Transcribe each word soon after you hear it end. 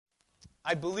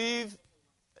I believe,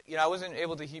 I wasn't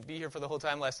able to be here for the whole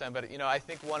time last time, but, I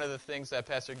think one of the things that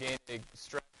Pastor Gainig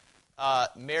stressed,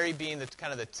 Mary being the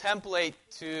kind of the template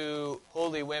to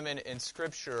holy women in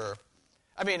Scripture,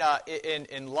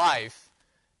 in life,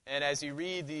 and as you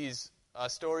read these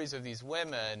stories of these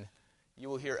women, you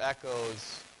will hear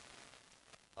echoes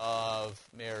of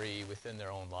Mary within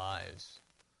their own lives.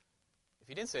 If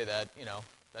you didn't say that,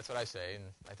 that's what I say, and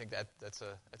I think that's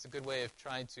a good way of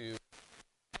trying to enter into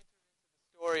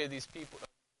the story of these people's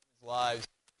lives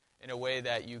in a way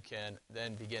that you can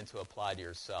then begin to apply to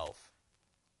yourself.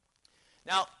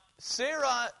 Now,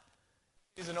 Sarah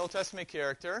is an Old Testament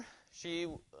character. She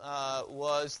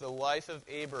was the wife of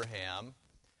Abraham.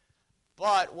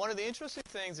 But one of the interesting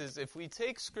things is if we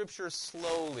take Scripture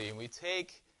slowly and we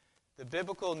take the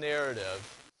biblical narrative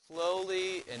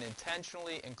slowly and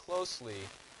intentionally and closely,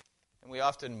 and we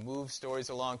often move stories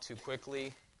along too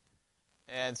quickly.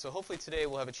 And so hopefully today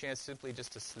we'll have a chance simply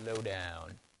just to slow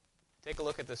down, take a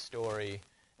look at the story,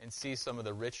 and see some of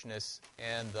the richness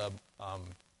and the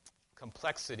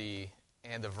complexity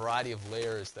and the variety of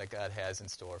layers that God has in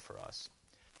store for us.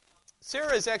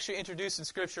 Sarah is actually introduced in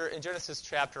Scripture in Genesis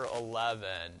chapter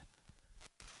 11,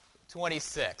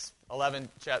 26.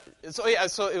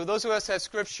 So those of us who have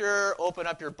Scripture, open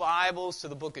up your Bibles to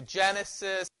the book of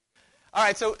Genesis. All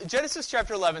right, so Genesis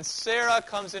chapter 11, Sarah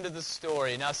comes into the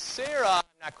story. Now, Sarah,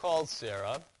 not called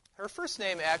Sarah, her first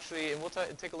name actually, and we'll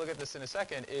take a look at this in a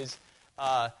second, is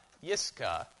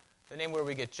Yiska, the name where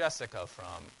we get Jessica from.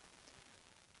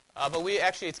 But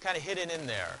it's kind of hidden in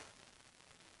there.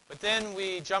 But then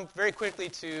we jump very quickly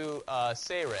to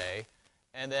Sarai,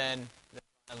 and then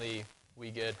finally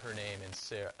we get her name in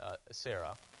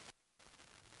Sarah.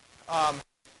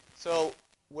 So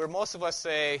where most of us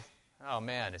say, oh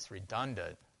man, it's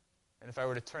redundant. And if I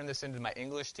were to turn this into my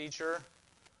English teacher,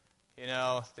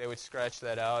 they would scratch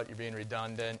that out. You're being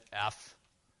redundant. F.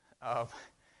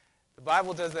 The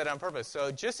Bible does that on purpose.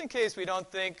 So just in case we don't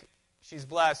think she's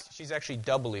blessed, she's actually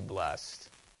doubly blessed.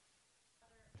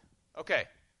 Okay.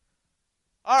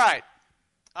 All right.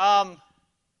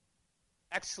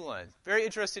 Excellent. Very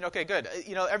interesting. Okay, good.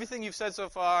 Everything you've said so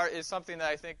far is something that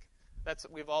I think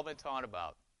we've all been taught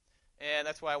about. And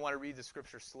that's why I want to read the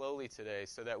Scripture slowly today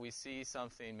so that we see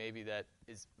something maybe that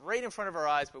is right in front of our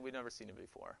eyes, but we've never seen it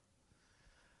before.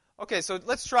 Okay, so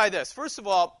let's try this. First of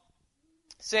all,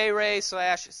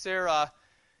 Sarai/Sarah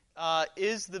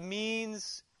is the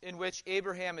means in which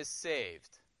Abraham is saved.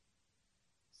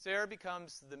 Sarah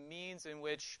becomes the means in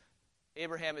which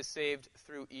Abraham is saved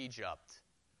through Egypt.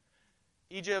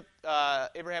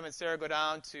 Abraham and Sarah go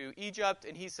down to Egypt,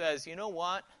 and he says, you know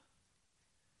what?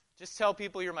 Just tell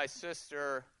people you're my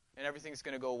sister, and everything's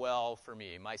going to go well for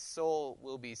me. My soul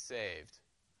will be saved.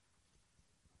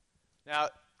 Now,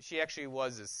 she actually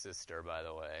was his sister, by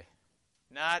the way.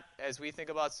 Not as we think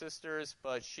about sisters,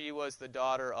 but she was the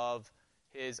daughter of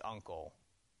his uncle.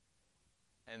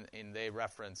 And they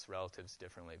reference relatives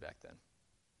differently back then.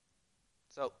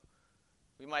 So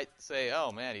we might say,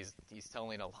 oh man, he's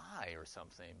telling a lie or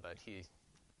something, but he's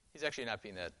actually not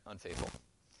being that unfaithful.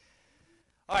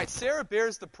 All right, Sarah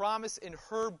bears the promise in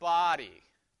her body.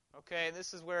 Okay, and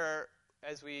this is where,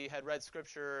 as we had read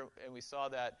Scripture and we saw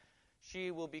that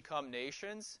she will become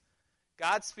nations,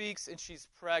 God speaks and she's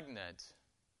pregnant.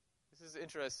 This is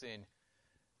interesting.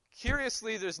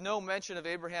 Curiously, there's no mention of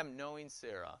Abraham knowing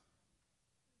Sarah.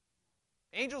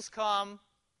 Angels come,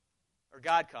 or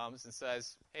God comes and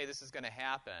says, hey, this is going to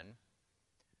happen.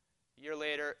 A year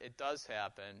later, it does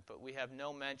happen, but we have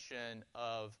no mention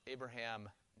of Abraham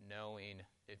knowing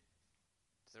it.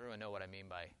 Does everyone know what I mean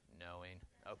by knowing?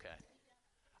 Okay.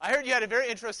 I heard you had a very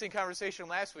interesting conversation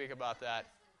last week about that.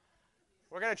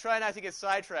 We're going to try not to get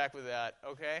sidetracked with that,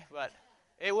 okay? But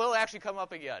it will actually come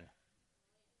up again.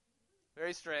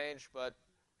 Very strange, but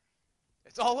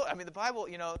it's all, the Bible,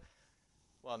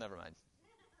 well, never mind.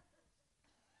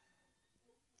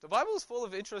 The Bible is full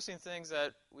of interesting things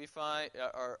that we find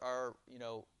are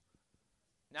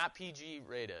not PG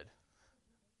rated.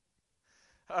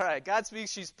 All right, God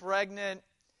speaks, she's pregnant.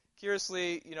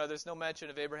 Curiously, there's no mention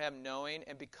of Abraham knowing.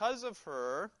 And because of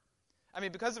her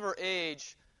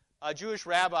age, Jewish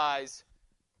rabbis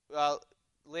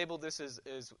labeled this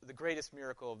as the greatest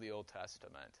miracle of the Old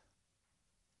Testament.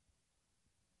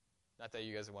 Not that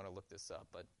you guys want to look this up,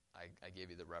 but I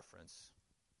gave you the reference.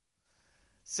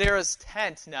 Sarah's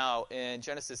tent now in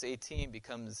Genesis 18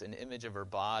 becomes an image of her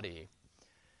body.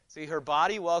 See, her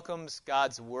body welcomes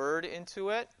God's word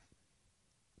into it,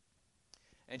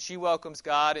 and she welcomes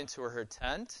God into her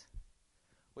tent.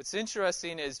 What's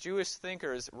interesting is Jewish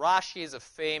thinkers, Rashi is a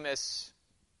famous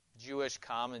Jewish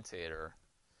commentator.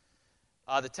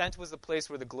 The tent was the place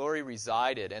where the glory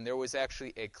resided, and there was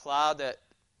actually a cloud that,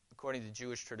 according to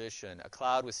Jewish tradition, a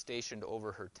cloud was stationed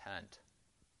over her tent,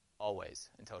 always,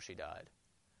 until she died.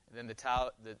 And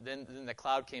then the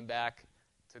cloud came back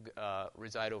to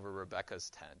reside over Rebekah's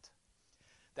tent.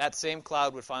 That same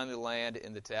cloud would finally land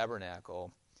in the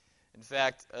tabernacle. In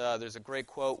fact, there's a great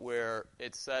quote where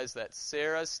it says that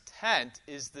Sarah's tent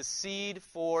is the seed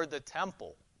for the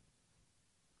temple.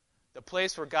 The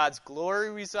place where God's glory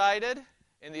resided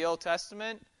in the Old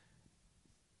Testament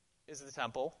is the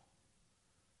temple.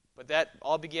 But that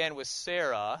all began with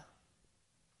Sarah.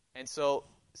 And so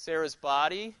Sarah's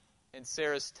body and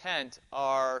Sarah's tent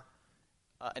are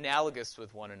analogous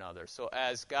with one another. So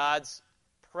as God's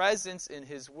presence in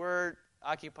his word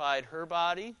occupied her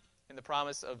body in the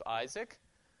promise of Isaac,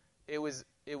 it was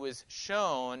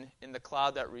shown in the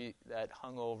cloud that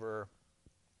hung over,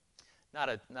 not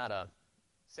a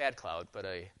sad cloud, but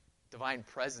a divine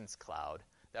presence cloud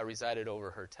that resided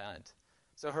over her tent.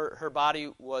 So her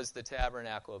body was the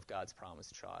tabernacle of God's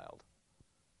promised child.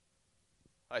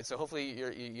 All right, so hopefully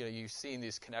you've seen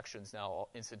these connections now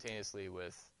instantaneously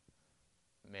with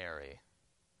Mary.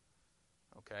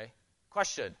 Okay?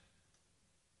 Question?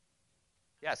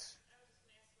 Yes?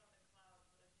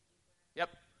 Yep.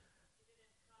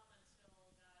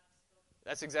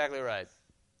 That's exactly right.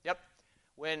 Yep.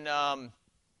 When,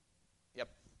 yep,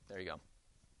 there you go.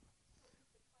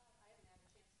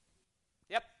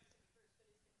 Yep.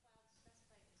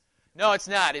 No, it's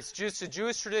not. It's just a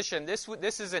Jewish tradition. This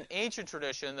is an ancient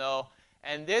tradition, though,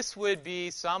 and this would be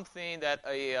something that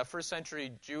a first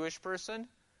century Jewish person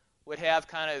would have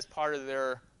kind of as part of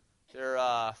their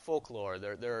folklore,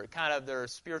 their kind of their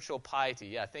spiritual piety.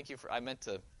 Yeah, thank you I meant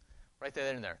to write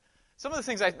that in there. Some of the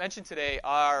things I mentioned today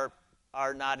are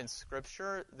not in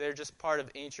Scripture. They're just part of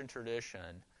ancient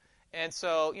tradition. And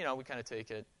so, we kind of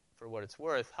take it for what it's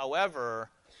worth. However,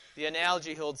 the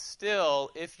analogy holds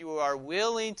still if you are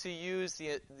willing to use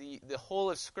the whole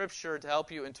of Scripture to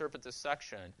help you interpret this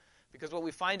section. Because what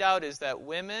we find out is that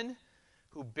women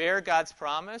who bear God's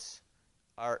promise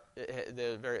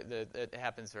it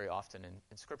happens very often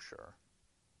in Scripture.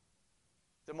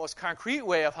 The most concrete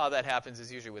way of how that happens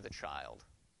is usually with a child.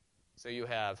 So you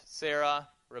have Sarah,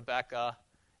 Rebekah,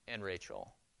 and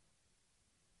Rachel,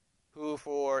 who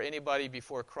for anybody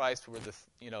before Christ were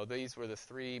these were the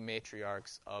three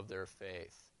matriarchs of their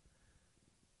faith.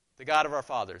 The God of our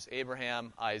fathers,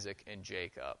 Abraham, Isaac, and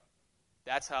Jacob.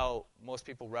 That's how most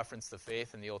people reference the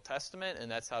faith in the Old Testament, and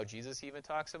that's how Jesus even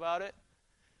talks about it.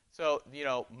 So,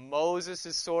 Moses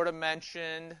is sort of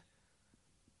mentioned,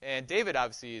 and David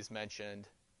obviously is mentioned,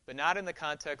 but not in the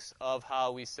context of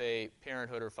how we say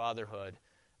parenthood or fatherhood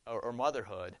or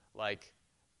motherhood, like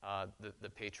the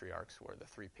patriarchs were, the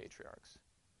three patriarchs.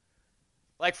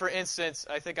 Like, for instance,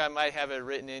 I think I might have it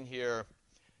written in here,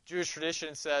 Jewish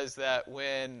tradition says that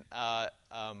when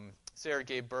Sarah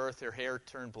gave birth, her hair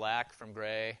turned black from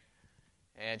gray,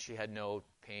 and she had no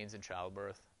pains in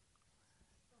childbirth.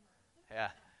 Yeah.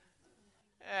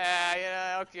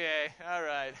 Yeah, okay, all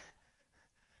right.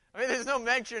 I mean, there's no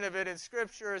mention of it in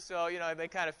Scripture, so, they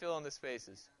kind of fill in the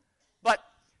spaces. But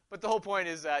the whole point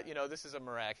is that, this is a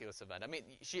miraculous event. I mean,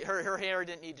 her hair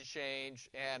didn't need to change,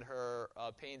 and her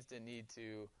pains didn't need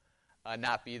to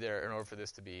not be there in order for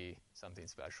this to be something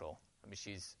special. I mean,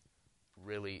 she's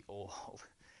really old,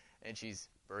 and she's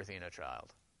birthing a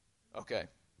child. Okay.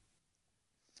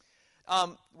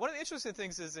 One of the interesting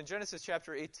things is in Genesis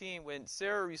chapter 18, when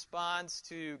Sarah responds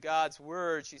to God's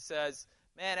word, she says,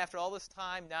 man, after all this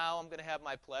time, now I'm going to have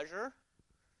my pleasure,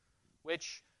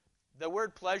 which the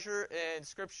word pleasure in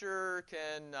Scripture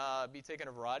can be taken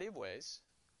a variety of ways,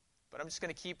 but I'm just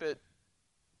going to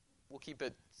we'll keep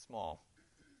it small.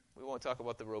 We won't talk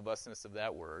about the robustness of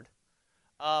that word.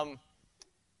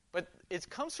 But it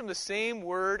comes from the same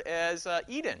word as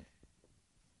Eden.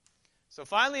 So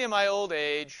finally, in my old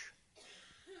age,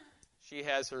 she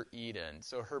has her Eden.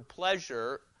 So her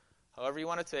pleasure, however you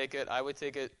want to take it, I would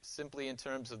take it simply in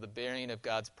terms of the bearing of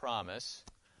God's promise,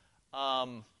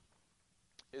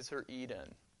 is her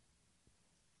Eden,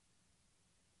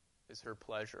 is her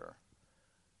pleasure.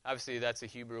 Obviously, that's a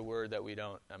Hebrew word that we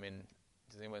don't,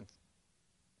 does anyone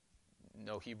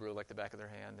know Hebrew like the back of their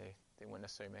hand? They wouldn't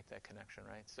necessarily make that connection,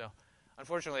 right? So,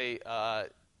 unfortunately,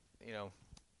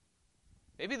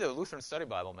 maybe the Lutheran Study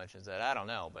Bible mentions that. I don't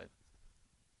know, but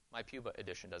my Pew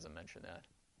edition doesn't mention that.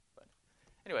 But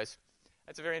anyways,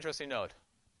 that's a very interesting note.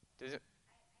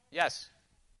 Yes?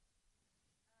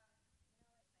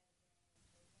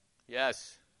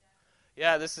 Yes.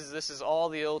 Yeah, this is all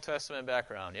the Old Testament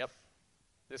background. Yep.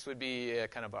 This would be a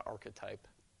kind of an archetype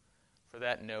for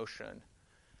that notion.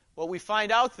 What we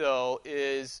find out, though,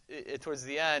 is towards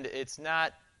the end, it's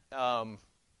not,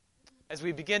 as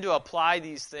we begin to apply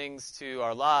these things to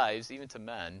our lives, even to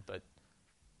men, but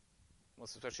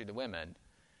most especially to women,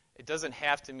 it doesn't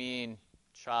have to mean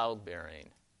childbearing,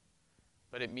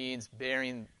 but it means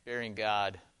bearing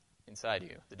God inside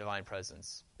you, the divine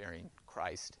presence, bearing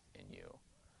Christ in you.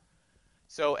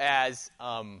 So as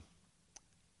at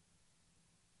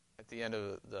the end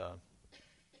of the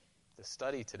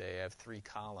study today, I have 3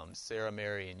 columns: Sarah,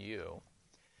 Mary, and you.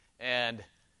 And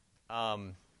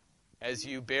as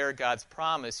you bear God's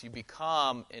promise, you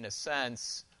become, in a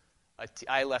sense,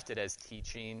 I left it as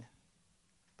teaching,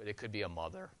 but it could be a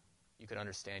mother. You could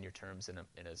understand your terms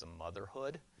as a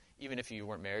motherhood, even if you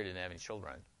weren't married and didn't have any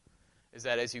children. Is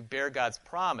that as you bear God's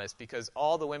promise, because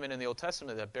all the women in the Old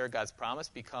Testament that bear God's promise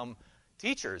become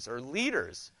teachers or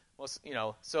leaders. Well,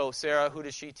 so Sarah, who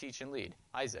does she teach and lead?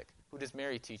 Isaac. Who does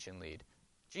Mary teach and lead?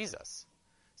 Jesus.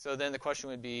 So then the question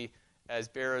would be, as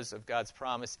bearers of God's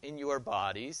promise in your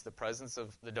bodies, the presence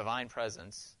of the divine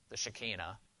presence, the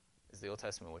Shekinah, as the Old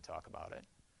Testament would talk about it.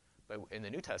 But in the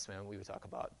New Testament, we would talk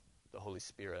about the Holy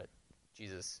Spirit,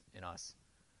 Jesus in us.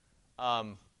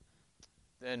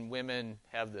 Then women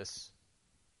have this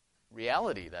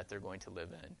reality that they're going to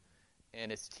live in. And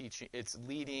it's teaching, it's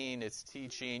leading, it's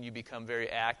teaching. You become very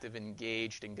active and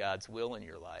engaged in God's will in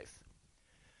your life.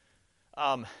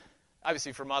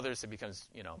 Obviously, for mothers, it becomes,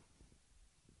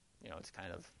 it's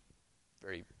kind of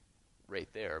very right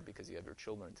there because you have your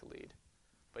children to lead.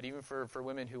 But even for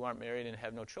women who aren't married and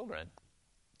have no children,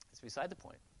 it's beside the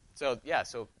point. So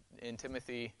in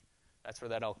Timothy, that's where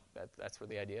that's where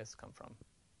the ideas come from.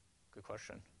 Good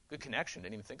question. Good connection.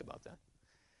 Didn't even think about that.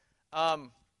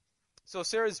 So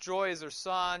Sarah's joy is her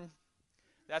son.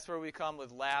 That's where we come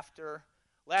with laughter.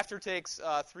 Laughter takes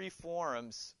 3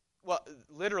 forms. Well,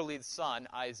 literally the son,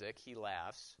 Isaac, he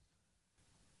laughs.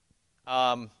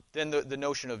 Then the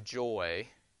notion of joy,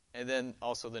 and then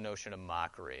also the notion of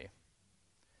mockery.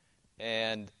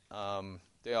 And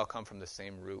they all come from the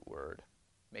same root word.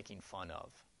 Making fun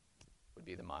of would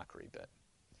be the mockery bit.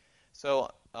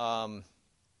 So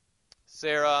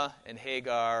Sarah and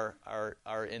Hagar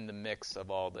are in the mix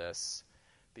of all this,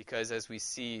 because as we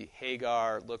see,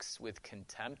 Hagar looks with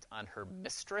contempt on her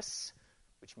mistress,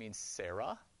 which means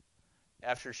Sarah.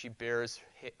 After she bears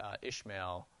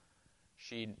Ishmael,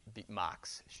 she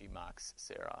mocks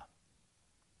Sarah.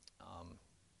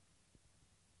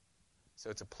 So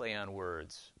it's a play on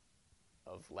words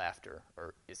of laughter,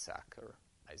 or Isaac, or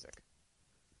Isaac.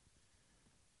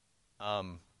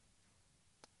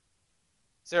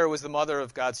 Sarah was the mother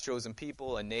of God's chosen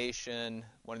people, a nation.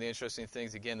 One of the interesting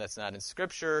things, again, that's not in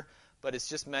Scripture, but it's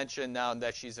just mentioned now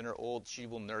that she's in her old, she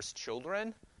will nurse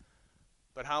children.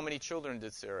 But how many children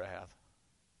did Sarah have?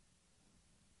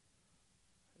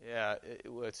 Yeah,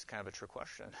 it's kind of a trick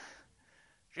question.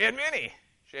 She had many.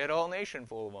 She had a whole nation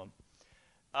full of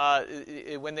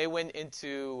them. When they went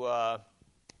into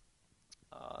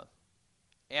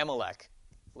Amalek,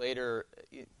 later,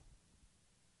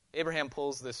 Abraham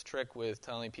pulls this trick with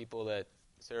telling people that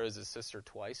Sarah is his sister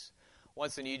twice,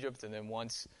 once in Egypt and then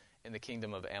once in the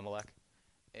kingdom of Amalek.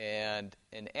 And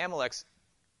in Amalek's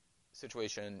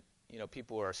situation,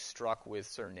 people are struck with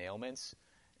certain ailments,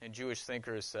 and Jewish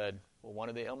thinkers said, well, one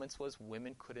of the ailments was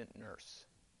women couldn't nurse.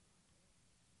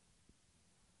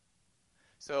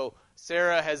 So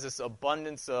Sarah has this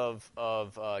abundance of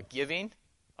giving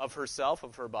of herself,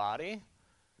 of her body,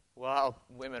 while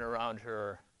women around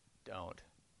her don't.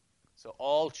 So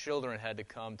all children had to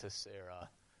come to Sarah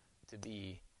to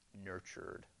be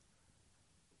nurtured.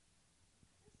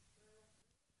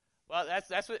 Well,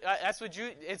 that's what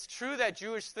it's true that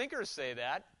Jewish thinkers say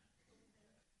that.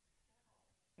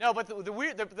 No, but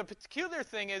the peculiar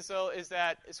thing is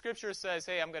that Scripture says,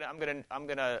 hey, I'm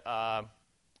gonna.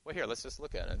 Well, here, let's just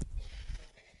look at it.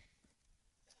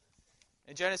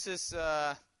 In Genesis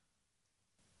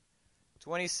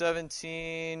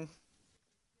 20:17.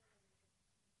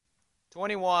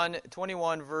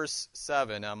 21 verse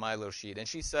 7 on my little sheet. And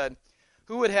she said,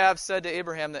 who would have said to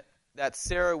Abraham that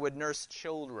Sarah would nurse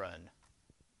children?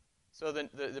 So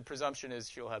the presumption is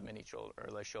she'll have many children, or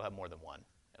like she'll have more than one,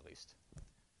 at least.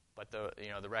 But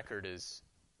the record is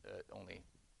only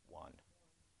one.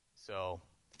 So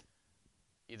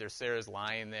either Sarah's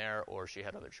lying there or she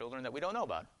had other children that we don't know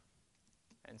about.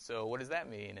 And so what does that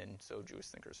mean? And so Jewish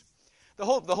thinkers. The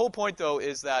whole point, though,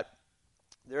 is that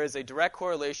there is a direct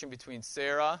correlation between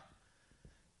Sarah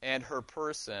and her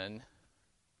person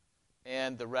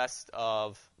and the rest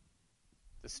of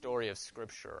the story of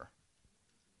Scripture.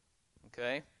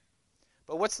 Okay?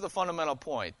 But what's the fundamental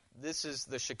point? This is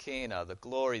the Shekinah, the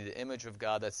glory, the image of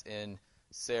God that's in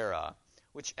Sarah.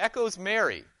 which echoes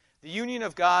Mary. The union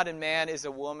of God and man is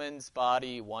a woman's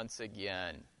body once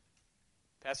again.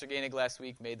 Pastor Gainig last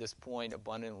week made this point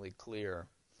abundantly clear.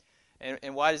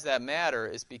 And why does that matter?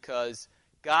 Is because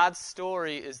God's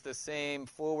story is the same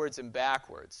forwards and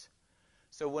backwards.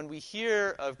 So when we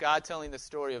hear of God telling the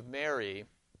story of Mary,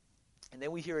 and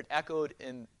then we hear it echoed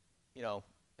in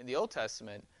the Old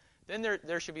Testament, then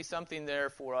there should be something there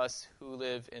for us who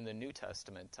live in the New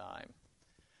Testament time.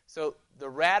 So the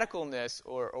radicalness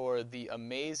or the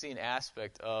amazing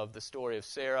aspect of the story of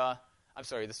the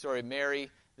story of Mary,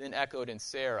 then echoed in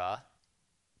Sarah.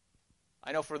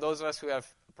 I know for those of us who have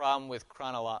a problem with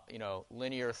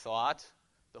linear thought,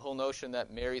 the whole notion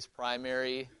that Mary's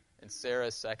primary and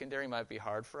Sarah's secondary might be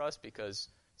hard for us because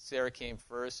Sarah came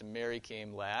first and Mary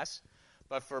came last.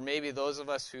 But for maybe those of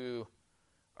us who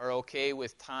are okay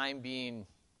with time being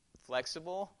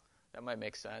flexible, that might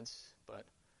make sense. But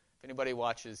if anybody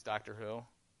watches Doctor Who,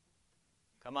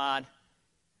 come on.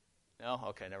 No?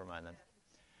 Okay, never mind then.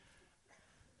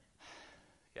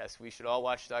 Yes, we should all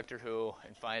watch Doctor Who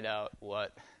and find out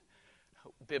what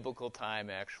biblical time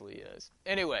actually is.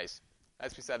 Anyways,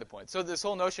 that's beside the point. So this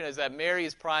whole notion is that Mary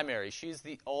is primary. She's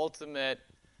the ultimate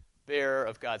bearer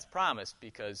of God's promise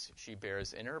because she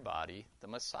bears in her body the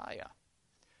Messiah.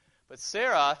 But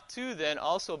Sarah, too, then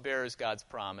also bears God's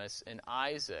promise in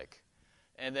Isaac.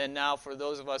 And then now for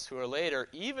those of us who are later,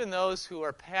 even those who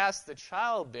are past the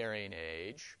childbearing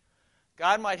age,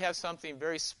 God might have something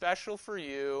very special for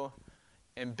you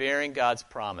in bearing God's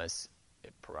promise.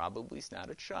 It probably is not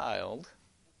a child,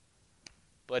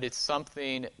 but it's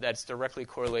something that's directly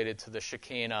correlated to the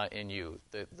Shekinah in you,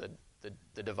 the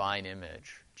divine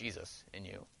image, Jesus in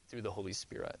you, through the Holy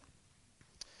Spirit.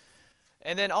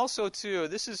 And then also, too,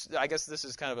 I guess this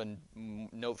is kind of a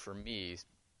note for me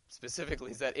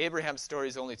specifically, is that Abraham's story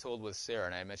is only told with Sarah,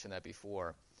 and I mentioned that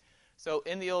before. So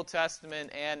in the Old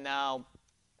Testament and now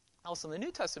also in the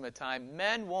New Testament time,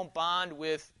 men won't bond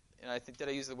with, and I think that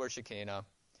I use the word Shekinah,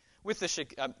 with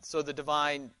the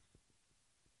divine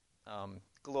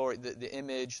glory, the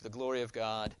image, the glory of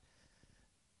God.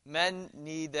 Men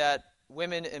need that.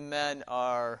 Women and men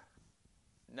are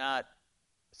not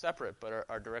separate, but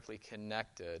are directly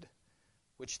connected,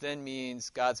 which then means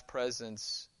God's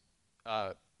presence,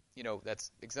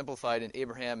 that's exemplified in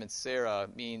Abraham and Sarah,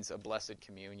 means a blessed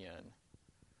communion,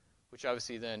 which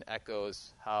obviously then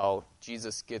echoes how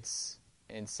Jesus gets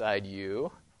inside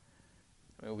you.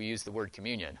 I mean, we use the word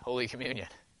communion, Holy Communion.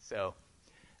 So,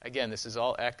 again, this is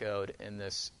all echoed in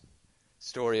this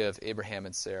story of Abraham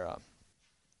and Sarah.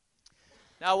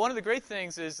 Now, one of the great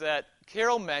things is that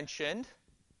Carol mentioned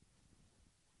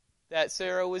that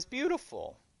Sarah was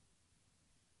beautiful,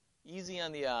 easy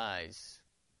on the eyes.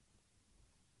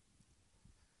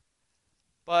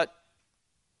 But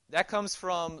that comes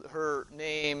from her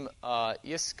name,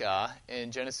 Yiscah,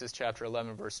 in Genesis chapter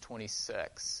 11, verse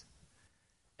 26.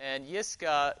 And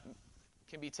Yiscah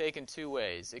can be taken two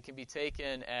ways. It can be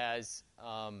taken as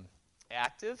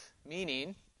active,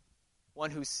 meaning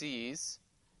one who sees.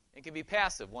 It can be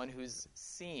passive, one who's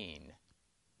seen.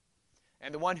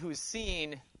 And the one who's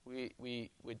seen,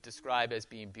 we would describe as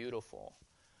being beautiful.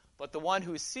 But the one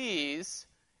who sees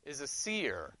is a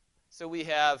seer. So we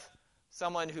have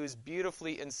someone who's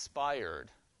beautifully inspired.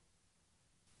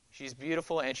 She's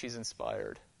beautiful and she's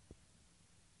inspired.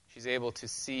 She's able to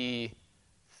see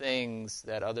things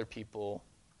that other people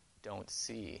don't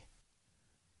see.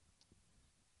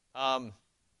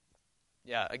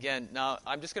 Again, now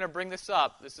I'm just going to bring this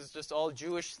up. This is just all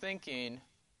Jewish thinking,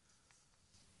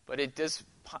 but it does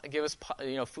give us,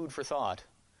 food for thought.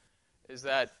 Is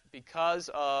that because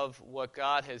of what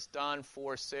God has done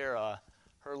for Sarah,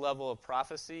 her level of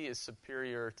prophecy is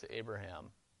superior to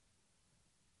Abraham.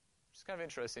 It's kind of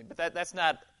interesting, but that's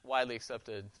not widely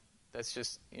accepted. That's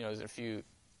just, there's a few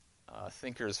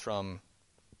thinkers from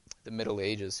the Middle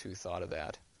Ages who thought of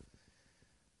that.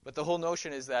 But the whole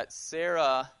notion is that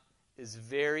Sarah is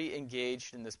very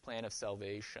engaged in this plan of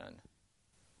salvation.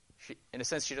 In a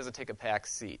sense, she doesn't take a back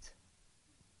seat.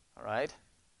 All right?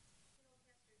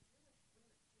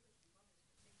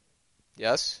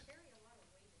 Yes?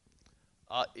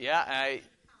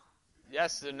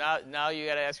 Yes, now you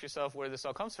got to ask yourself where this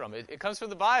all comes from. It comes from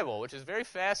the Bible, which is very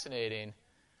fascinating.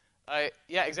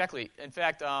 Yeah, exactly. In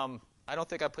fact, I don't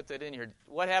think I put that in here.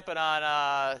 What happened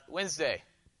on Wednesday?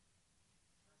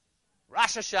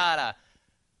 Rosh Hashanah.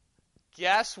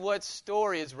 Guess what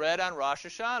story is read on Rosh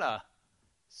Hashanah?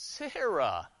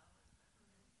 Sarah.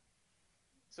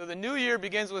 So the new year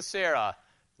begins with Sarah.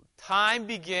 Time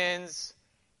begins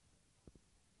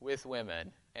with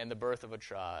women and the birth of a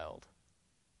child.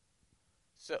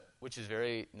 So, which is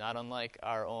very not unlike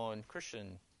our own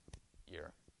Christian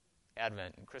year.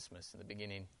 Advent and Christmas and the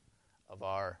beginning of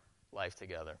our life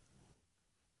together.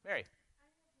 Mary.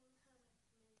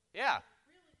 Yeah.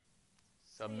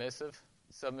 Submissive.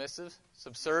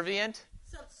 Subservient.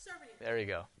 Subservient. There you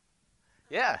go.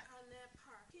 Yeah. On that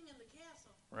part. King in the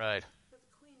castle. Right. But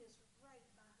the queen is right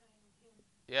behind him.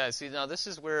 Yeah, see, now this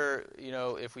is where,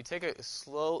 if we take if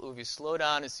we slow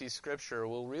down and see Scripture,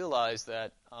 we'll realize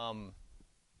that,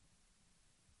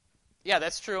 yeah,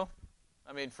 that's true.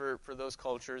 I mean, for those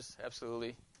cultures,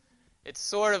 absolutely. It's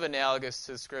sort of analogous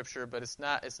to Scripture, but it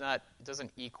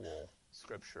doesn't equal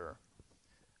Scripture.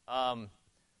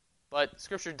 But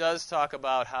Scripture does talk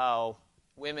about how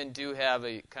women do have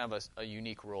a kind of a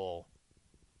unique role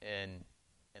in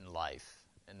life,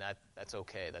 and that's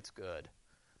okay, that's good.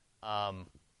 And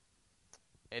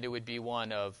it would be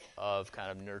one of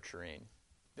kind of nurturing.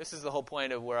 This is the whole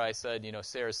point of where I said,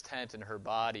 Sarah's tent and her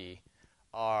body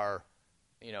are,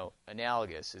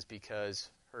 analogous, is because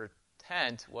her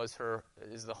tent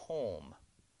is the home.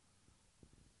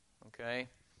 Okay?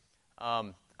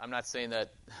 I'm not saying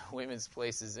that women's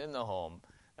place is in the home.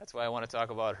 That's why I want to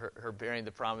talk about her bearing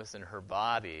the promise in her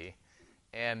body,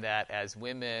 and that as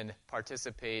women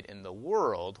participate in the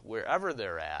world, wherever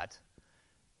they're at,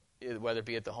 whether it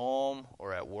be at the home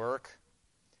or at work,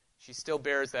 she still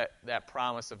bears that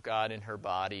promise of God in her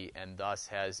body, and thus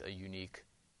has a unique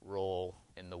role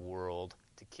in the world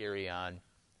to carry on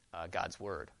God's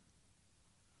word.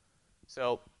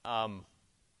 So,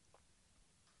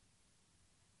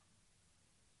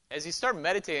 as you start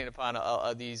meditating upon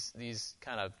these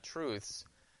kind of truths,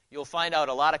 you'll find out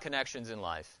a lot of connections in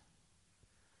life,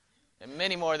 and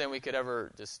many more than we could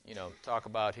ever just talk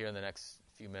about here in the next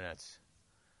few minutes.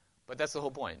 But that's the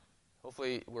whole point.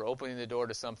 Hopefully, we're opening the door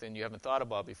to something you haven't thought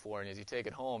about before, and as you take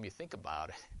it home, you think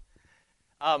about it.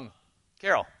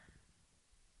 Carol.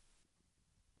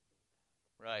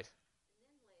 Right.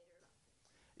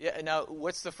 Yeah. Now,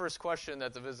 what's the first question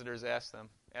that the visitors ask him?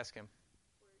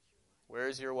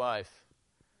 Where's your wife?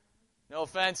 No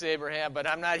offense, Abraham, but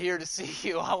I'm not here to see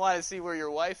you. I want to see where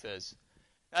your wife is.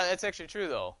 Now, that's actually true,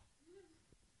 though.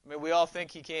 I mean, we all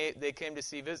think they came to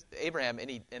see Abraham,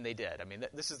 and they did. I mean,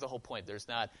 this is the whole point.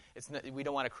 We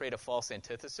don't want to create a false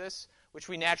antithesis, which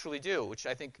we naturally do, which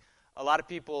I think a lot of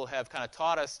people have kind of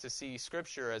taught us to see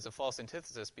Scripture as a false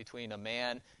antithesis between a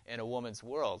man and a woman's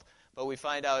world. But we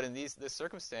find out in this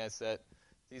circumstance that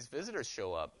these visitors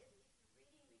show up.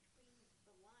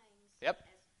 Yep.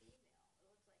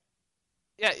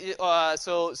 Yeah.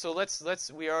 So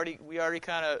we already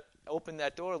kind of opened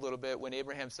that door a little bit when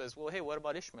Abraham says, "Well, hey, what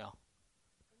about Ishmael?"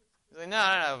 He's like,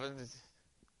 No,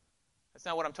 that's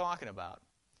not what I'm talking about.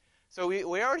 So we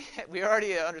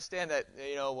already understand that.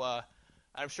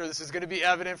 I'm sure this is going to be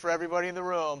evident for everybody in the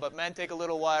room, but men take a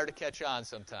little while to catch on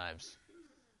sometimes.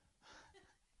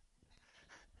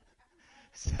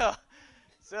 So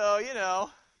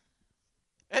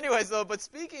Anyways, though, but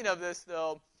speaking of this,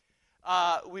 though,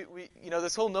 we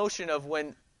this whole notion of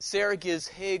when Sarah gives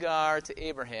Hagar to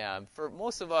Abraham, for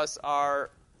most of us, our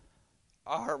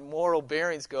moral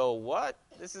bearings go, what?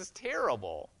 This is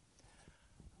terrible.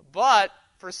 But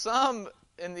for some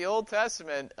in the Old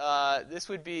Testament, this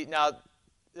would be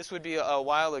a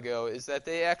while ago, is that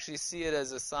they actually see it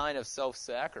as a sign of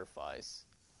self-sacrifice.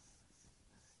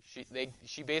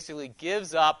 She basically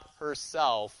gives up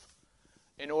herself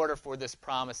in order for this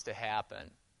promise to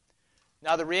happen.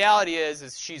 Now, the reality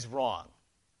is she's wrong.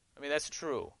 I mean, that's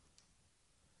true.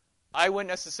 I wouldn't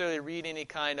necessarily read any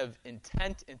kind of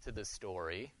intent into the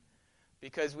story,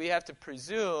 because we have to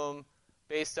presume,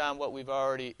 based on what we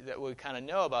kind of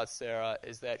know about Sarah,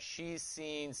 is that she's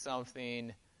seen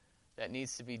something that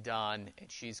needs to be done, and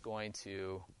she's going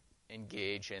to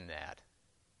engage in that.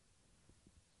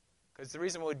 Because the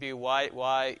reason would be why,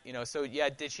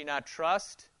 did she not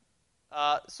trust?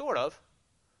 Sort of.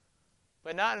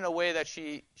 But not in a way that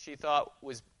she thought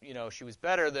was, she was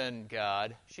better than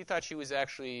God. She thought she was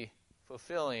actually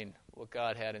fulfilling what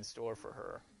God had in store for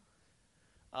her.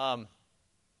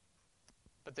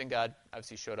 But then God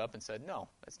obviously showed up and said, no,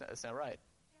 that's not right. Pastor,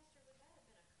 would that have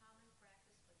been a common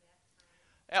practice for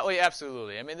that time? Oh, yeah,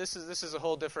 absolutely. I mean, this is a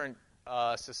whole different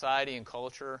society and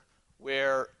culture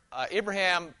where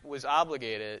Abraham was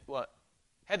obligated,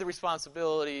 had the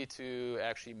responsibility to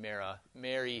actually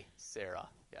marry Sarah.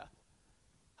 Yeah.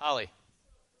 Holly. Does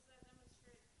that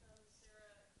demonstrate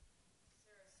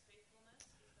Sarah's faithfulness?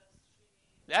 Because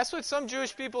she... That's what some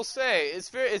Jewish people say. It's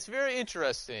very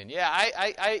interesting. Yeah,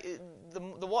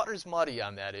 the water's muddy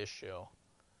on that issue.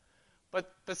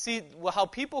 But see, how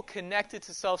people connect it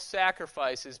to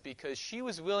self-sacrifice is because she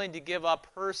was willing to give up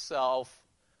herself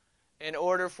in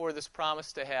order for this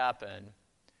promise to happen.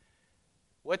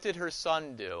 what did her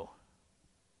son do?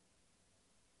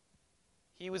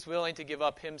 He was willing to give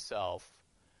up himself.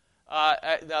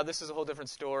 Now, this is a whole different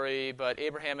story, but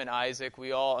Abraham and Isaac,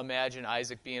 we all imagine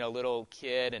Isaac being a little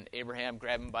kid and Abraham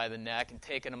grabbing him by the neck and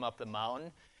taking him up the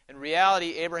mountain. In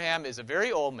reality, Abraham is a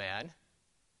very old man.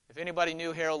 If anybody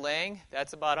knew Harold Lang,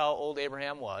 that's about how old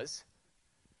Abraham was.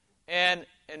 And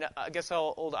guess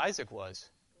how old Isaac was?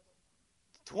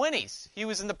 20s. He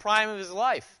was in the prime of his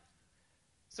life.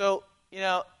 So,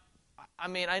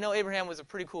 I know Abraham was a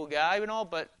pretty cool guy and all,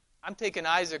 but I'm taking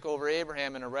Isaac over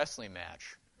Abraham in a wrestling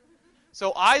match.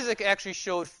 So Isaac actually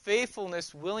showed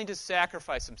faithfulness, willing to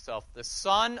sacrifice himself. The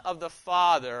son of the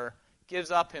father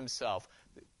gives up himself.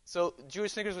 So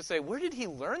Jewish thinkers would say, where did he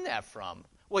learn that from?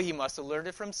 Well, he must have learned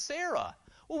it from Sarah.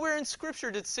 Well, where in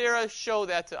Scripture did Sarah show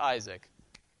that to Isaac?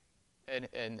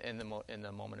 In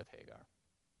the moment of Hagar.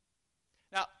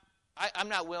 Now, I'm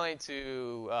not willing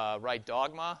to write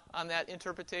dogma on that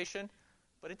interpretation,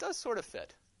 but it does sort of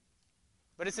fit.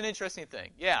 But it's an interesting thing.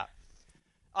 Yeah.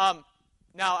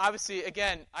 Now, obviously,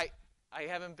 again, I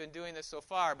haven't been doing this so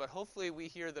far, but hopefully we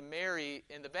hear the Mary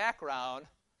in the background.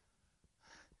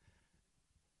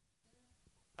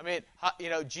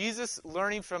 Jesus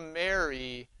learning from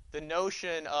Mary the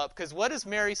notion of, because what does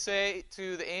Mary say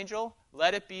to the angel?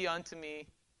 Let it be unto me.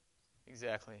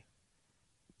 Exactly.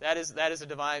 That is a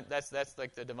divine. That's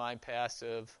like the divine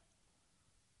passive.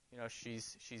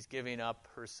 She's giving up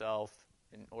herself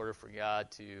in order for God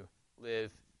to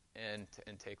live and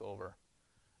take over.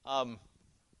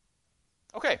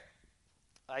 Okay.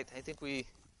 I think we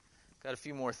got a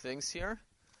few more things here.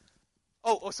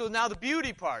 So now the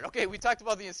beauty part. Okay, we talked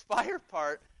about the inspired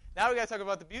part. Now we got to talk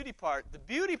about the beauty part. The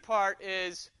beauty part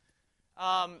is,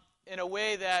 in a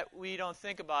way that we don't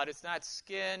think about. It's not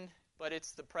skin, but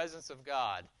it's the presence of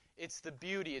God. It's the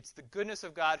beauty. It's the goodness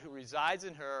of God who resides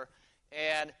in her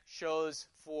and shows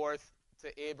forth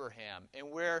to Abraham.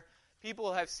 And where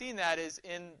people have seen that is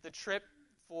in the trip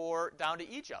down to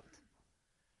Egypt.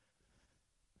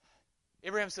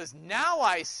 Abraham says, now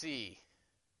I see.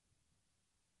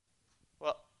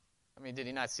 Well, did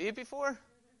he not see it before?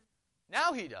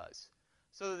 Now he does.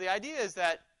 So the idea is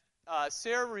that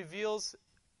Sarah reveals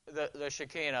the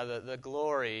Shekinah, the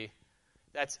glory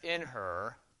that's in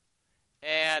her.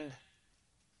 And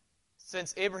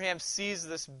since Abraham sees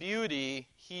this beauty,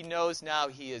 he knows now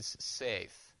he is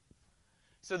safe.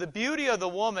 So the beauty of the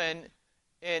woman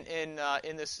in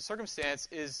this circumstance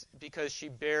is because she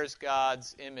bears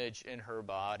God's image in her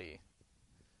body.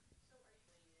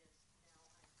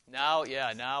 Now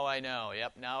I know.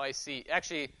 Yep, now I see.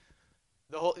 Actually,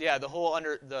 the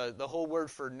whole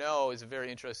word for know is a very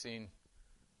interesting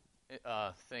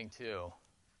thing too,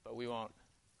 but we won't.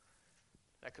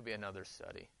 That could be another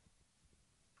study.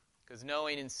 Because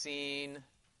knowing and seeing,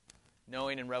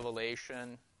 knowing and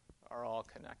revelation are all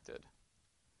connected.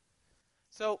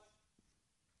 So,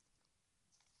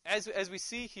 as we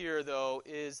see here, though,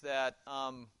 is that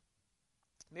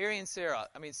Mary and Sarah.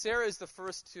 Sarah is the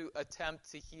first to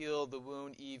attempt to heal the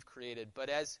wound Eve created. But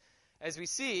as we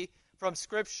see from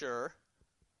Scripture,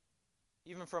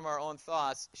 even from our own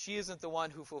thoughts, she isn't the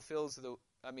one who fulfills the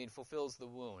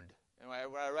wound. And when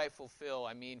I write fulfill,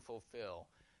 I mean fulfill.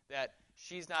 That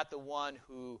she's not the one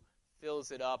who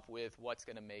fills it up with what's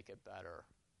going to make it better.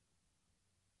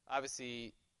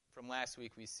 Obviously, from last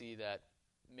week, we see that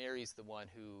Mary's the one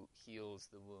who heals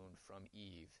the wound from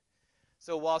Eve.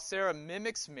 So while Sarah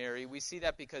mimics Mary, we see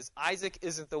that because Isaac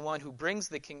isn't the one who brings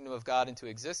the kingdom of God into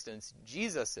existence,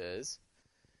 Jesus is,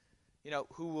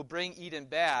 who will bring Eden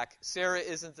back. Sarah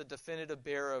isn't the definitive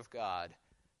bearer of God.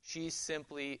 She's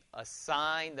simply a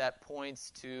sign that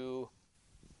points to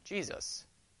Jesus.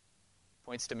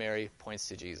 Points to Mary, points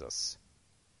to Jesus.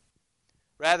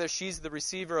 Rather, she's the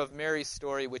receiver of Mary's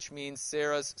story, which means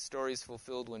Sarah's story is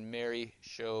fulfilled when Mary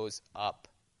shows up.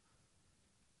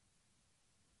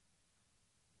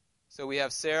 So we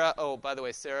have Sarah. Oh, by the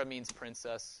way, Sarah means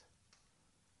princess.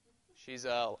 She's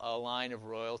a line of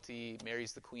royalty.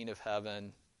 Mary's the queen of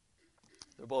heaven.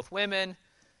 They're both women.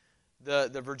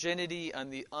 The virginity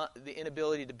and the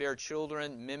inability to bear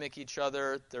children mimic each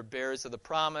other. They're bearers of the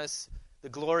promise. The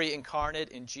glory incarnate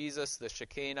in Jesus, the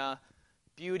Shekinah.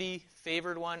 Beauty,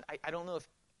 favored one. I don't know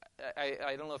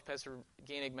if Pastor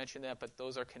Gainig mentioned that, but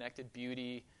those are connected.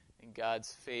 Beauty and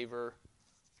God's favor.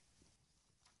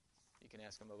 You can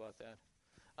ask him about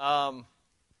that.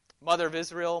 Mother of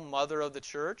Israel, mother of the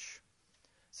church.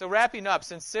 So wrapping up,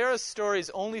 since Sarah's story is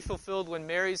only fulfilled when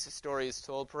Mary's story is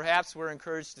told, perhaps we're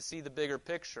encouraged to see the bigger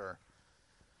picture,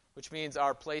 which means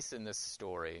our place in this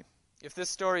story. If this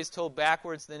story is told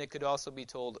backwards, then it could also be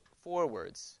told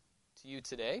forwards. To you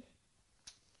today,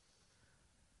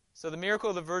 So the miracle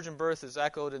of the virgin birth is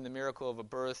echoed in the miracle of a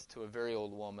birth to a very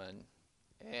old woman.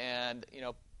 And,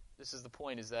 this is the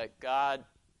point, is that God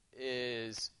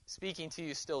is speaking to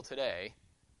you still today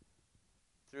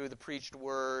through the preached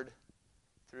word,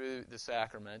 through the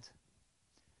sacrament.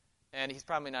 And he's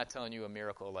probably not telling you a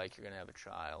miracle like you're going to have a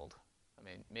child. I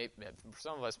mean, maybe, for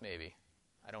some of us, maybe.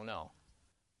 I don't know.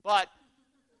 But,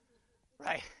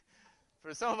 right,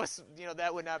 for some of us,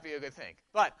 that would not be a good thing.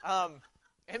 But,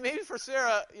 and maybe for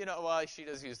Sarah, well, she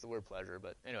does use the word pleasure,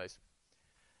 but anyways.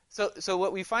 So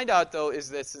what we find out, though, is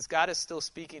that since God is still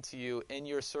speaking to you in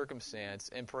your circumstance,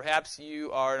 and perhaps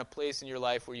you are in a place in your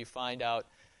life where you find out,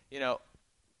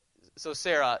 so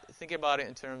Sarah, thinking about it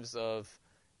in terms of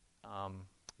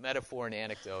metaphor and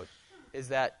anecdote, is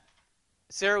that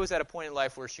Sarah was at a point in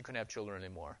life where she couldn't have children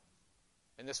anymore.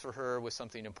 And this for her was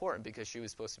something important because she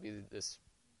was supposed to be this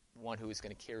one who was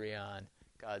going to carry on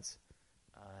God's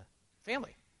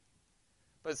family.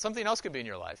 But something else could be in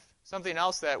your life. Something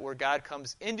else that where God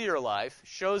comes into your life,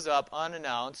 shows up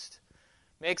unannounced,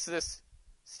 makes this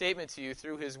statement to you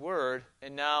through his word,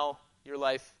 and now your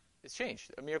life is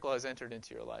changed. A miracle has entered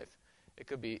into your life. It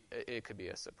could be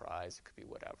a surprise. It could be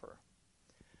whatever.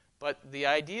 But the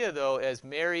idea, though, as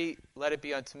Mary, let it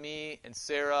be unto me, and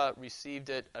Sarah received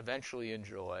it eventually in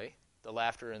joy, the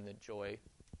laughter and the joy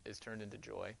is turned into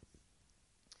joy.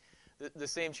 The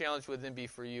same challenge would then be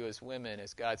for you as women,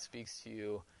 as God speaks to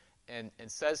you and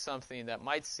says something that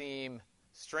might seem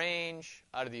strange,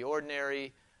 out of the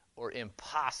ordinary, or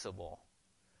impossible.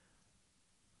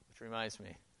 Which reminds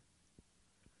me,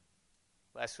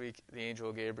 last week the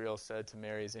angel Gabriel said to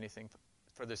Mary,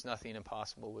 for there's nothing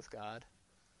impossible with God.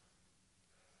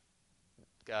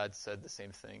 God said the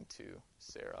same thing to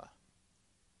Sarah.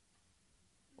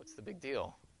 What's the big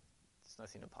deal? There's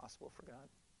nothing impossible for God.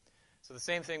 So the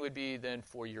same thing would be then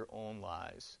for your own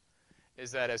lives,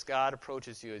 is that as God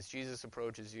approaches you, as Jesus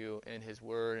approaches you in his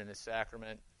word and his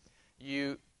sacrament,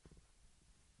 you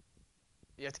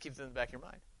have to keep them in the back of your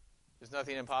mind. There's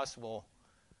nothing impossible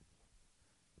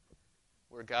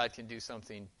where God can do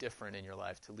something different in your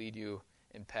life to lead you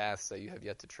in paths that you have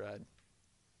yet to tread.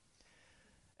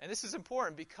 And this is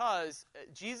important because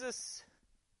Jesus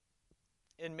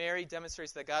in Mary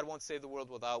demonstrates that God won't save the world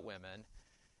without women.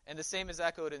 And the same is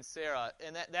echoed in Sarah.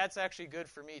 And that's actually good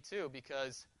for me, too,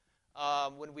 because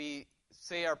when we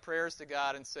say our prayers to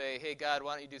God and say, hey, God,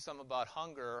 why don't you do something about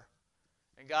hunger?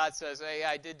 And God says, hey,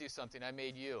 I did do something. I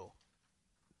made you.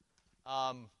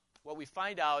 What we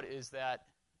find out is that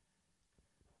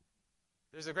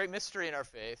there's a great mystery in our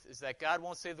faith, is that God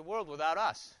won't save the world without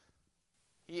us.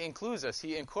 He includes us.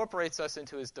 He incorporates us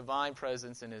into his divine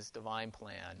presence and his divine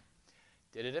plan.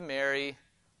 Did it in Mary,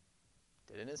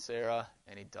 did it in Sarah,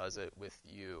 and he does it with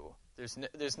you.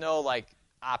 There's no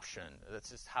option.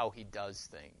 That's just how he does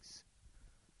things.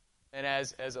 And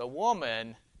as a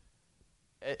woman,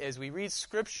 as we read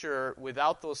Scripture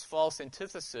without those false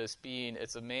antitheses being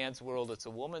it's a man's world, it's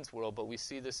a woman's world, but we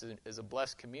see this as a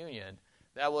blessed communion,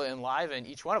 that will enliven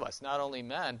each one of us, not only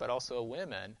men, but also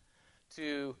women,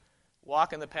 to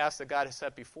walk in the paths that God has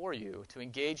set before you, to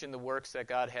engage in the works that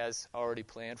God has already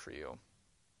planned for you.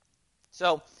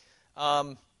 So,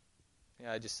 I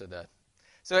just said that.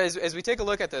 So as we take a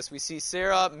look at this, we see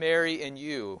Sarah, Mary, and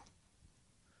you.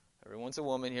 Everyone's a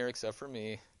woman here except for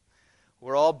me.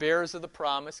 We're all bearers of the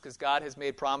promise because God has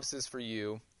made promises for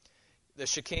you. The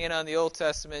Shekinah in the Old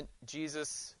Testament,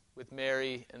 Jesus with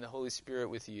Mary, and the Holy Spirit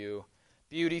with you.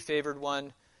 Beauty, favored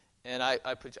one, and I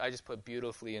just put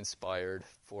beautifully inspired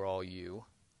for all you.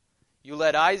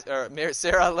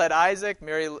 Sarah led Isaac,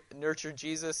 Mary nurtured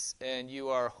Jesus, and you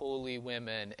are holy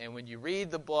women. And when you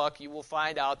read the book, you will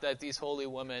find out that these holy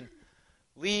women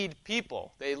lead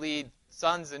people. They lead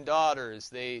sons and daughters.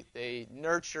 They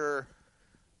nurture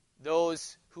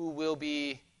those who will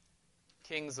be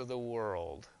kings of the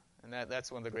world. And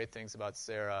that's one of the great things about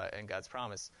Sarah and God's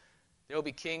promise. There will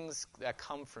be kings that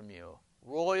come from you.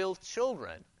 Royal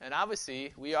children. And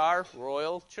obviously, we are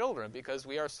royal children because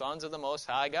we are sons of the Most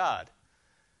High God.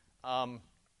 And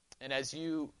as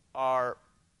you are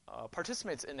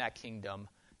participants in that kingdom,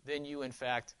 then you, in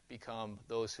fact, become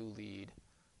those who lead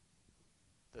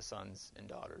the sons and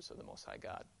daughters of the Most High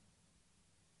God.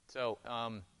 So,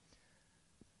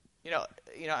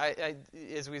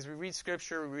 as we read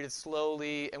Scripture, we read it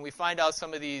slowly, and we find out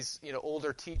some of these,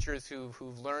 older teachers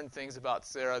who've learned things about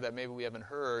Sarah that maybe we haven't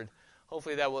heard.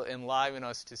 Hopefully that will enliven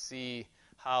us to see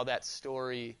how that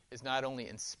story is not only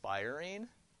inspiring,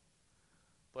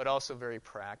 but also very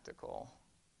practical.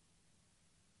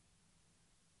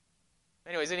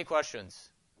 Anyways, any questions?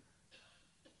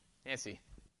 Nancy?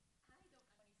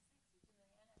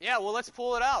 Yeah, well, let's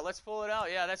pull it out.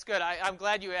 Yeah, that's good. I'm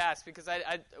glad you asked because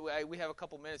we have a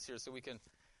couple minutes here so we can.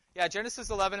 Yeah, Genesis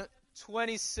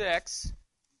 11:26.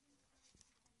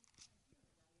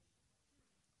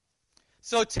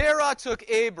 So Terah took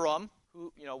Abram,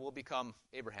 who will become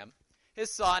Abraham,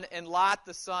 his son, and Lot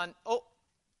the son. Oh,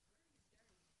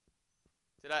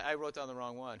 I wrote down the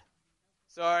wrong one.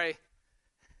 Sorry.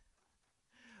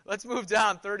 Let's move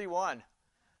down. 31.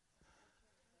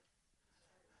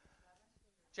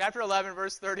 Chapter 11,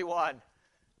 verse 31.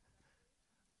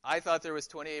 I thought there was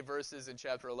 28 verses in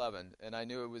chapter 11, and I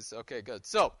knew it was okay. Good.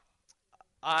 So,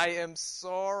 I am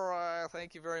sorry.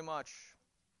 Thank you very much.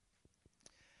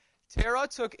 Terah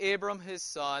took Abram his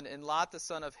son, and Lot the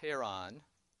son of Haran,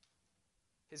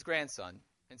 his grandson,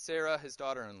 and Sarah his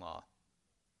daughter-in-law.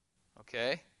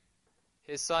 Okay?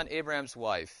 His son Abraham's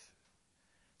wife.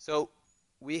 So,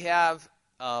 we have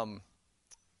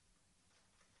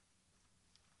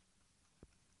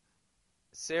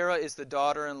Sarah is the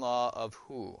daughter-in-law of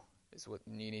who, is what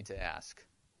you need to ask.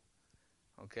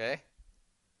 Okay?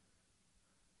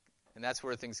 And that's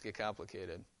where things get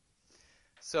complicated.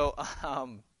 So,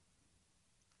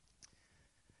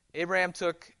 Abraham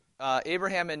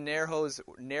and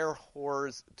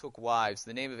Nahor took wives.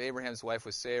 The name of Abraham's wife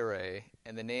was Sarai,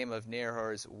 and the name of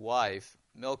Nahor's wife,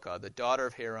 Milcah, the daughter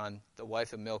of Haran, the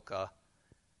wife of Milcah,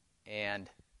 and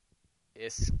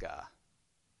Iscah.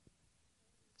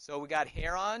 So we got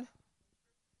Haran.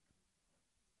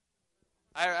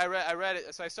 I read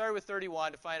it. So I started with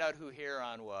 31 to find out who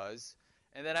Haran was,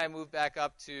 and then I moved back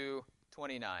up to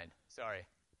 29. Sorry.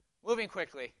 Moving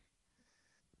quickly.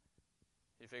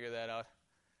 You figure that out?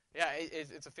 Yeah,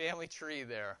 it's a family tree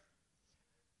there.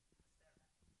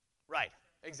 Right,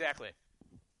 exactly.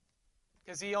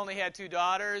 Because he only had 2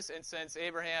 daughters, and since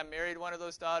Abraham married one of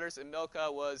those daughters, and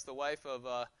Milcah was the wife of,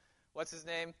 what's his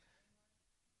name?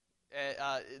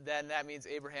 Then that means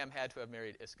Abraham had to have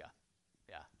married Iscah.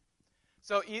 Yeah.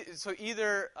 So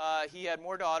either he had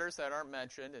more daughters that aren't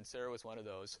mentioned, and Sarah was one of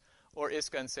those, or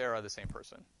Iscah and Sarah are the same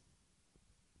person.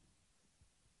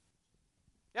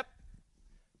 Yep.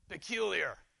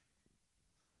 Peculiar.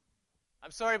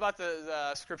 I'm sorry about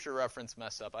the scripture reference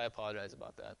mess up. I apologize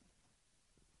about that.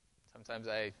 Sometimes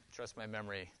I trust my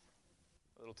memory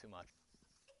a little too much.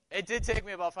 It did take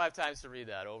me about 5 times to read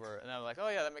that over, and I'm like, oh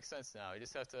yeah, that makes sense now. You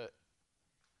just have to,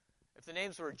 if the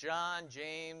names were John,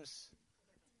 James,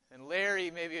 and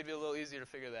Larry, maybe it'd be a little easier to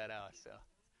figure that out. So,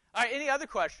 all right, any other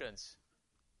questions?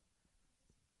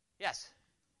 Yes?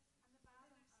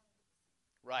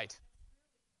 Right.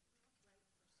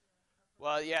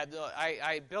 Well, yeah, no,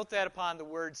 I built that upon the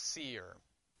word seer.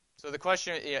 So the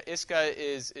question, Iscah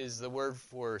is the word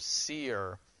for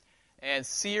seer. And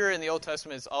seer in the Old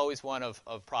Testament is always one of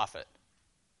prophet.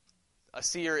 A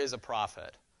seer is a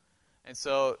prophet. And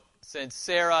so since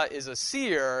Sarah is a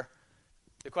seer,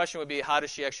 the question would be, how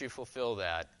does she actually fulfill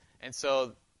that? And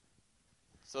so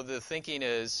the thinking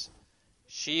is,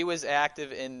 she was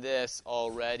active in this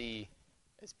already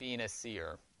as being a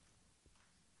seer.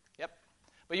 Yep.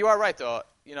 But you are right, though.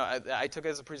 I took it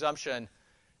as a presumption.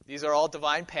 These are all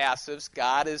divine passives.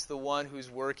 God is the one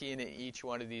who's working in each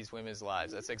one of these women's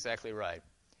lives. That's exactly right.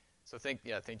 So thank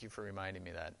you for reminding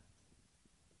me that.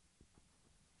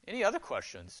 Any other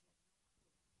questions?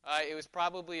 It was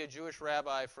probably a Jewish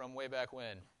rabbi from way back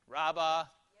when. Rabbah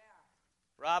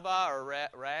or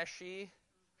Rashi.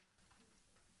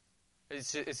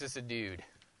 It's just a dude.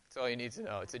 That's all you need to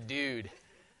know. It's a dude.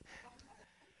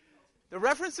 The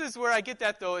references where I get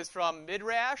that, though, is from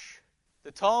Midrash,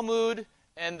 the Talmud,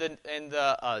 and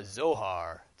the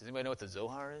Zohar. Does anybody know what the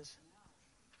Zohar is?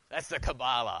 That's the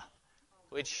Kabbalah,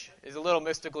 which is a little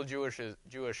mystical Jewish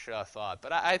thought,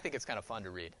 but I think it's kind of fun to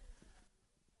read.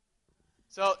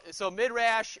 So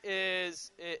Midrash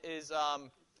is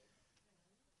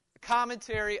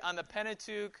commentary on the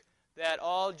Pentateuch that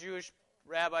all Jewish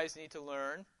rabbis need to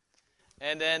learn,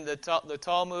 and then the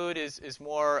Talmud is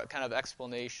more kind of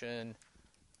explanation.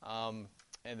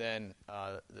 And then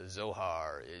the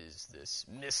Zohar is this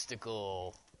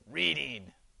mystical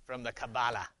reading from the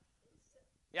Kabbalah.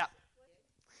 Yeah.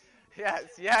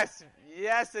 Yes,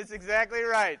 that's exactly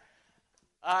right.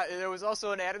 There was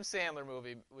also an Adam Sandler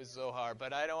movie with Zohar,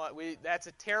 but that's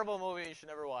a terrible movie. You should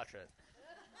never watch it.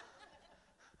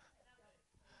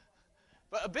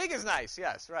 But big is nice.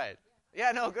 Yes, right.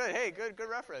 Yeah, no, good. Hey, good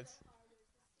reference.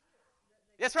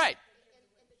 That's right.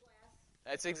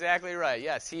 That's exactly right.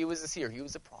 Yes, he was a seer. He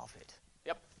was a prophet.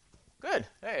 Yep. Good.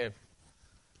 Hey.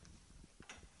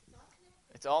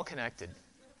 It's all connected.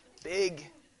 Big,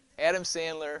 Adam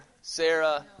Sandler,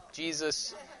 Sarah,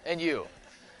 Jesus, and you.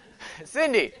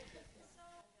 Cindy.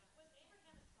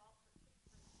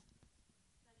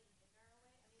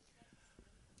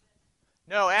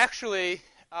 No, actually,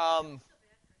 yeah,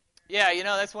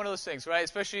 that's one of those things, right?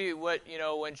 Especially when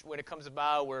it comes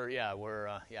about, yeah.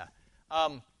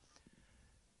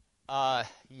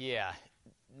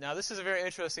 Now this is a very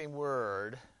interesting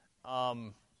word.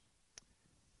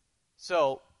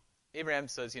 So Abraham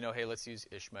says, hey, let's use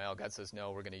Ishmael. God says,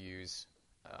 no, we're going to use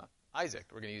Isaac.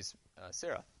 We're going to use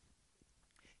Sarah.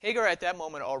 Hagar at that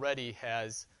moment already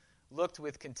has looked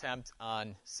with contempt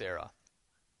on Sarah.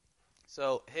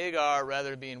 So Hagar,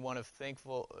 rather being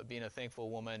being a thankful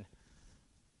woman.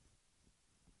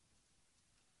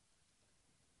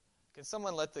 Can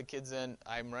someone let the kids in?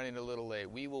 I'm running a little late.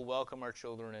 We will welcome our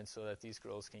children in so that these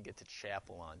girls can get to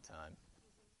chapel on time.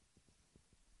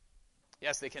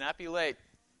 Yes, they cannot be late.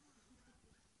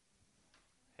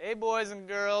 Hey, boys and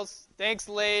girls. Thanks,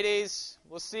 ladies.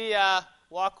 We'll see ya.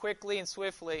 Walk quickly and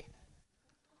swiftly.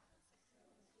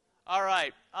 All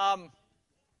right.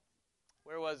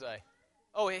 Where was I?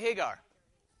 Oh, Hagar.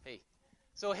 Hey.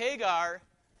 So Hagar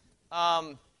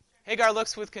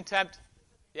looks with contempt.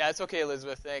 Yeah, it's okay,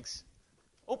 Elizabeth. Thanks.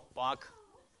 Oh, bonk.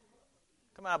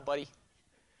 Come on, buddy.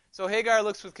 So Hagar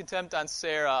looks with contempt on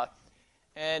Sarah,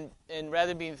 and rather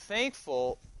than being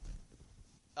thankful,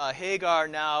 Hagar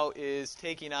now is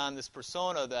taking on this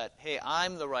persona that, hey,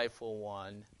 I'm the rightful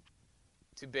one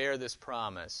to bear this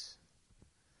promise.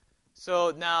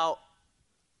 So now,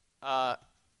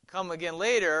 come again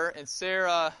later, and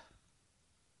Sarah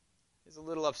is a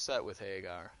little upset with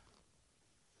Hagar.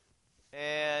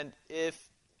 And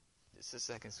just a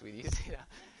second, sweetie.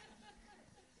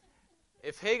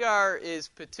 If Hagar is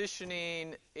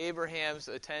petitioning Abraham's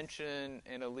attention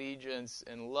and allegiance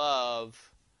and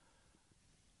love,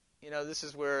 this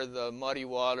is where the muddy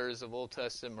waters of Old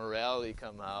Testament morality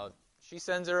come out. She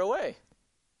sends her away.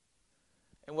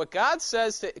 And what God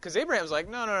says because Abraham's like,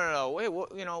 no, wait,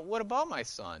 what about my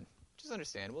son? Which is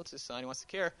understandable. It's his son. He wants to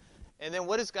care. And then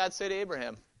what does God say to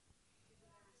Abraham?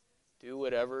 Do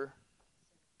whatever.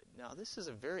 Now, this is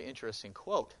a very interesting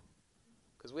quote,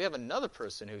 because we have another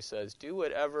person who says, do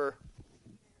whatever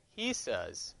he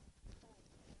says.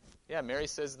 Yeah, Mary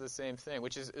says the same thing,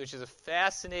 which is a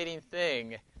fascinating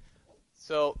thing.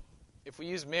 So if we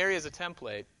use Mary as a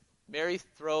template, Mary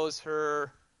throws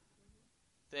her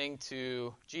thing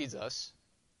to Jesus,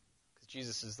 because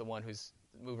Jesus is the one who's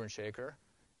the mover and shaker,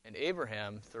 and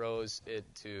Abraham throws it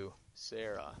to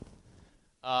Sarah.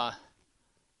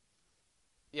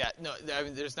 Yeah, no,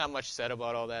 there's not much said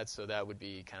about all that, so that would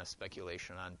be kind of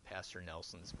speculation on Pastor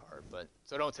Nelson's part.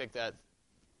 So don't take that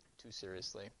too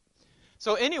seriously.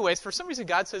 So anyways, for some reason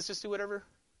God says just do whatever.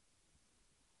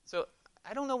 So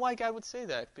I don't know why God would say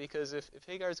that, because if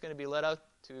Hagar is going to be let out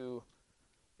to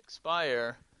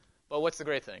expire, well, what's the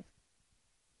great thing?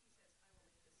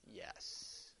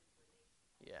 Yes.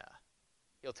 Yeah.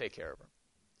 He'll take care of her.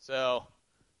 So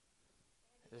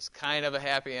there's kind of a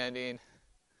happy ending.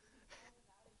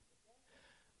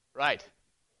 Right.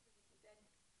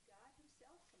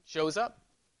 Shows up.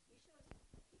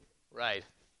 Right.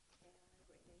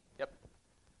 Yep.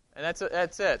 And that's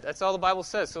it. That's all the Bible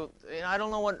says. So I don't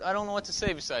know what to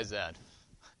say besides that.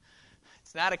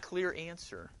 It's not a clear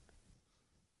answer.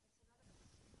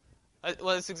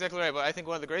 Well, that's exactly right. But I think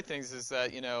one of the great things is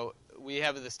that we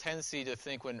have this tendency to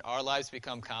think when our lives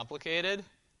become complicated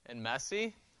and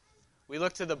messy, we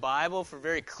look to the Bible for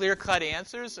very clear-cut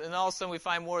answers, and all of a sudden we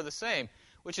find more of the same.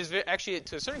 Which is actually,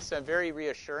 to a certain extent, very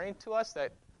reassuring to us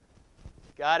that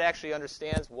God actually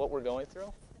understands what we're going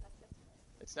through.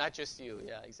 It's not just you.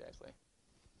 Yeah, exactly.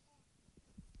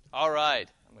 All right.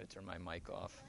 I'm going to turn my mic off.